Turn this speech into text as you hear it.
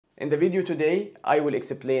In the video today, I will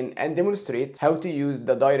explain and demonstrate how to use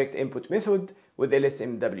the direct input method with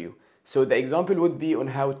LSMW. So the example would be on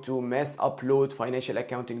how to mass upload financial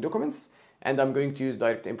accounting documents, and I'm going to use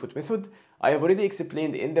direct input method. I have already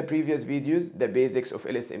explained in the previous videos the basics of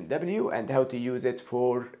LSMW and how to use it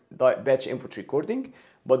for batch input recording,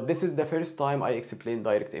 but this is the first time I explain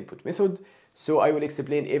direct input method, so I will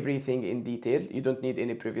explain everything in detail. You don't need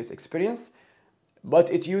any previous experience,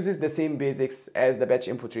 but it uses the same basics as the batch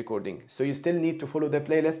input recording. So you still need to follow the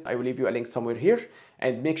playlist. I will leave you a link somewhere here,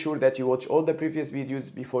 and make sure that you watch all the previous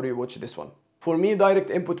videos before you watch this one. For me,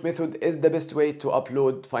 direct input method is the best way to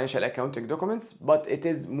upload financial accounting documents, but it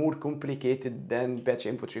is more complicated than batch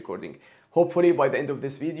input recording. Hopefully by the end of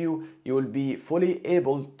this video, you will be fully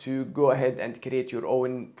able to go ahead and create your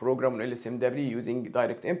own program on LSMW using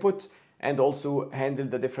direct input, and also handle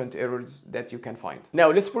the different errors that you can find.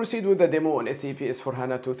 Now let's proceed with the demo on SAP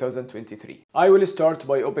S/4HANA 2023. I will start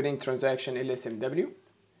by opening transaction LSMW,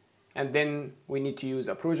 and then we need to use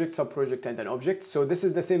a project, sub-project, and an object. So this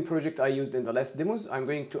is the same project I used in the last demos. I'm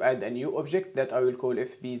going to add a new object that I will call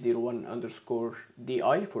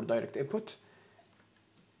FB01_DI for direct input,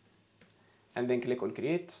 and then click on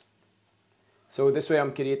create. So this way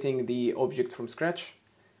I'm creating the object from scratch.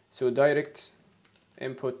 So direct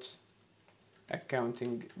input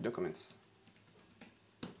accounting documents.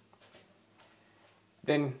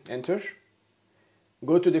 Then enter.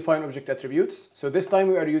 Go to define object attributes. So this time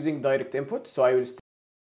we are using direct input, so I will